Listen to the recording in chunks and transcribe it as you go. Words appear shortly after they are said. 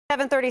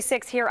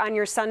7:36 here on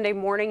your Sunday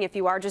morning. If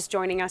you are just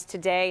joining us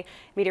today,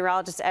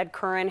 meteorologist Ed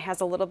Curran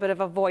has a little bit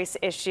of a voice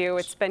issue.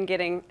 It's been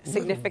getting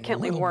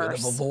significantly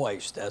worse. A little bit of a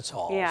voice, that's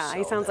all. Yeah, so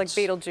he sounds like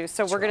Beetlejuice.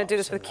 So we're going to do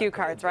this with cue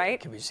cards, right?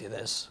 Can we see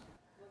this?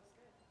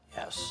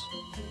 Yes.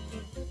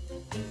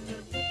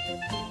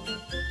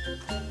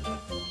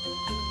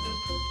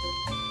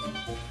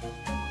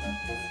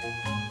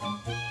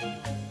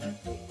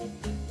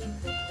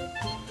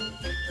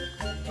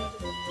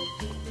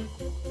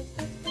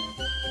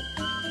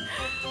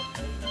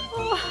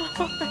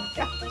 Oh my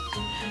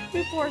gosh,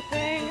 you poor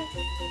thing.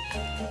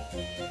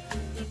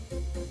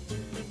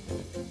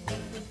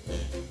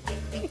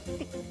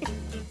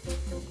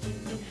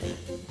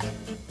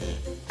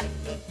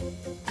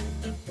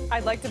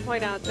 I'd like to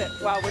point out that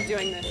while we're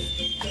doing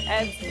this,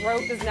 Ed's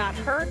throat does not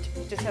hurt,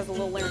 just has a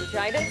little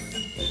laryngitis.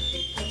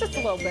 Just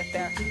a little bit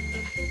there.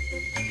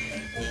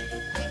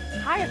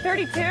 High of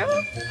 32?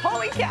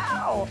 Holy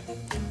cow!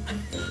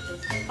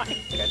 My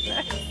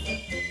goodness.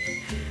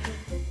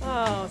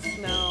 Oh,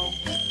 snow.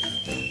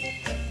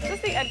 Is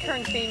this the Ed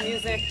Curran theme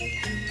music?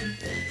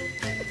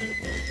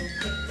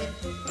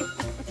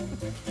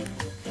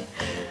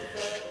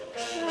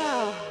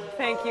 Oh,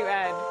 thank you,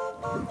 Ed.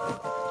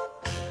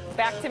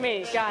 Back to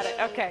me. Got it.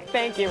 Okay.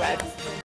 Thank you, Ed.